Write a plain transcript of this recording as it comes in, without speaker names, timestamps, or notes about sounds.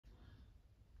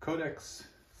Codex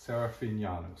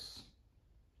Seraphinianus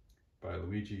by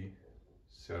Luigi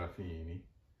Serafini.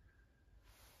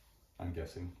 I'm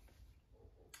guessing.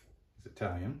 It's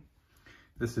Italian.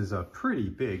 This is a pretty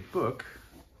big book.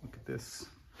 Look at this.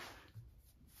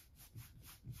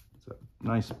 It's a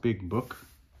nice big book.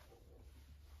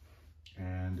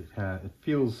 And it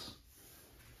feels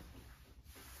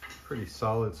pretty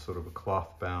solid, sort of a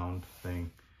cloth bound thing.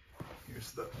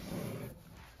 Here's the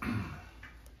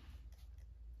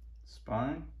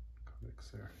spine,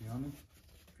 Codex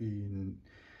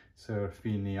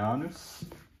Seraphinianus.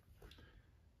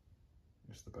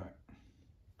 Here's the back.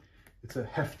 It's a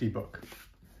hefty book.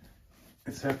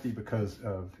 It's hefty because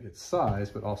of its size,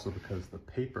 but also because the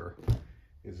paper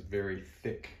is very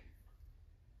thick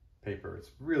paper.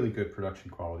 It's really good production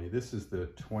quality. This is the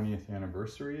 20th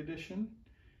anniversary edition.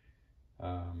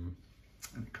 And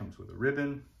it comes with a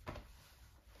ribbon.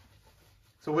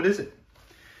 So what is it?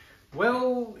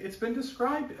 Well, it's been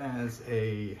described as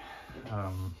an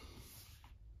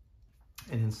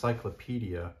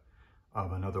encyclopedia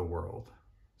of another world.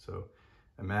 So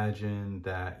imagine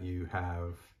that you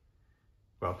have,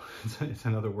 well, it's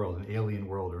another world, an alien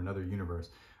world or another universe,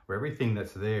 where everything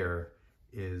that's there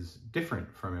is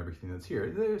different from everything that's here.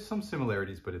 There's some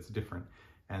similarities, but it's different.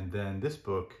 And then this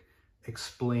book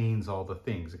explains all the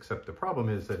things, except the problem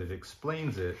is that it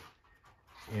explains it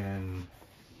in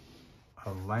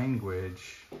a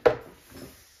language,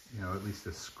 at least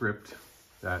a script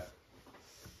that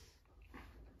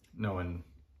no one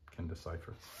can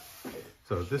decipher.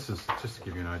 So this is just to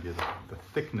give you an idea of the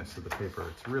thickness of the paper.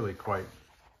 It's really quite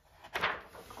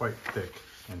thick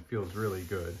and feels really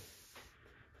good.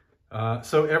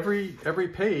 So every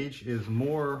page is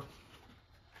more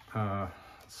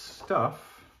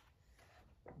stuff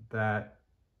that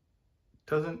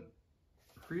doesn't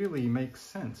really make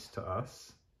sense to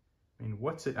us. I mean,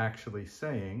 what's it actually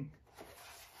saying?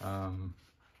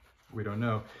 We don't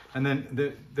know. And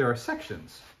then there are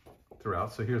sections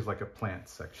throughout. So here's like a plant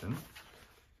section.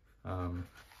 But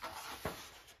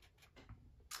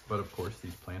of course,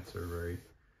 these plants are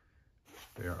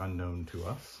they are unknown to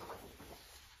us.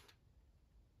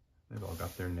 They've all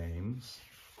got their names.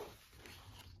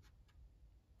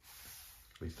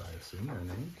 At least I assume their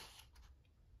names.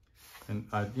 And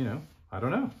I don't know. I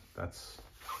don't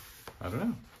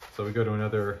know. So we go to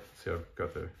another, see, I've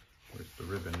got where's the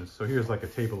ribbon? So here's like a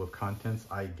table of contents,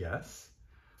 I guess,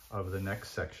 of the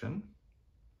next section.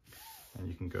 And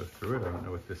you can go through it. I don't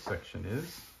know what this section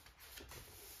is.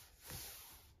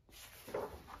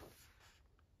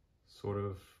 Sort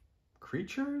of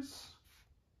creatures?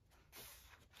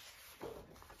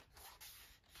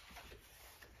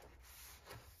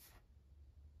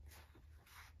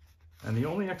 And the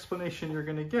only explanation you're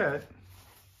going to get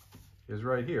is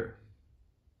right here.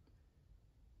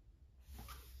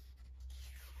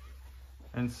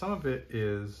 And some of it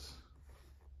is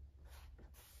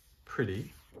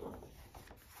pretty,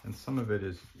 and some of it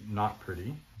is not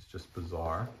pretty. It's just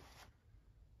bizarre.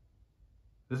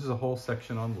 This is a whole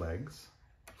section on legs,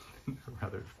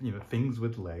 rather, things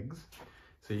with legs.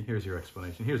 See, here's your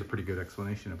explanation. Here's a pretty good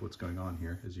explanation of what's going on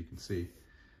here, as you can see.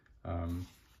 And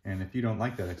if you don't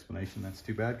like that explanation, that's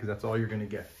too bad, because that's all you're going to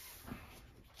get.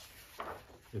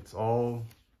 It's all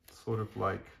sort of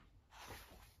like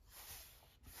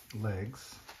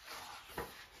legs,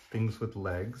 things with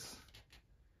legs.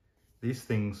 These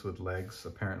things with legs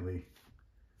apparently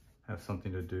have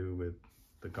something to do with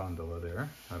the gondola there.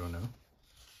 I don't know.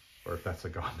 Or if that's a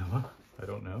gondola, I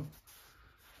don't know.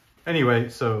 Anyway,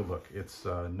 so look, it's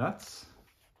nuts.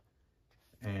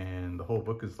 And the whole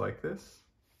book is like this.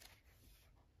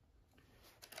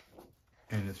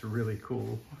 And it's really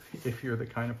cool if you're the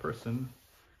kind of person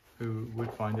who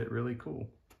would find it really cool.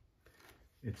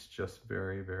 It's just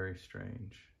very, very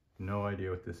strange. No idea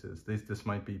what this is. This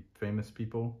might be famous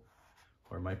people,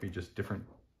 or it might be just different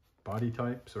body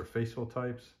types or facial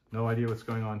types. No idea what's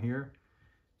going on here.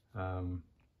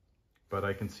 But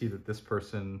I can see that this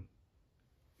person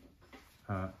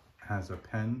has a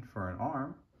pen for an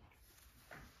arm.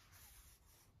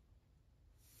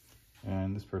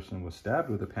 And this person was stabbed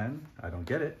with a pen. I don't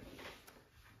get it.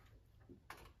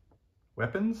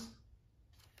 Weapons,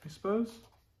 I suppose.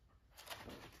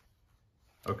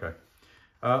 Okay.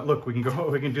 Look, we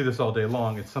can do this all day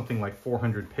long. It's something like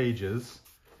 400 pages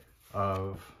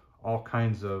of all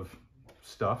kinds of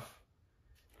stuff.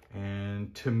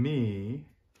 And to me,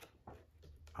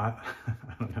 I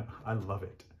don't know, I love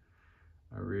it.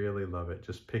 I really love it.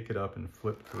 Just pick it up and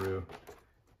flip through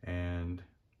and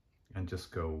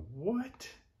just go, what?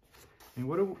 I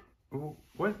mean,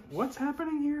 what's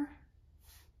happening here?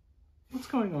 What's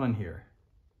going on here?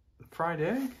 Fried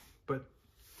egg? But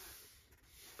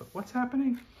But what's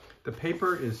happening? The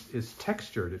paper is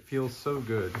textured. It feels so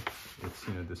good. It's,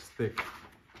 you know, this thick,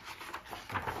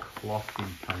 like a clothy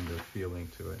kind of feeling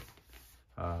to it.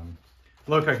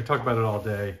 Look, I could talk about it all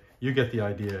day. You get the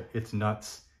idea. It's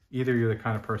nuts. Either you're the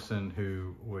kind of person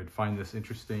who would find this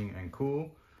interesting and cool,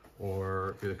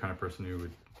 or you're the kind of person who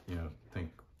would, you know,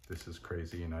 think this is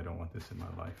crazy and I don't want this in my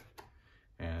life.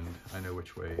 And I know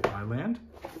which way I land.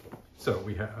 So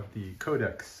we have the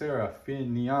Codex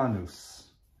Seraphinianus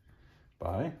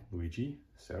by Luigi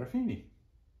Serafini.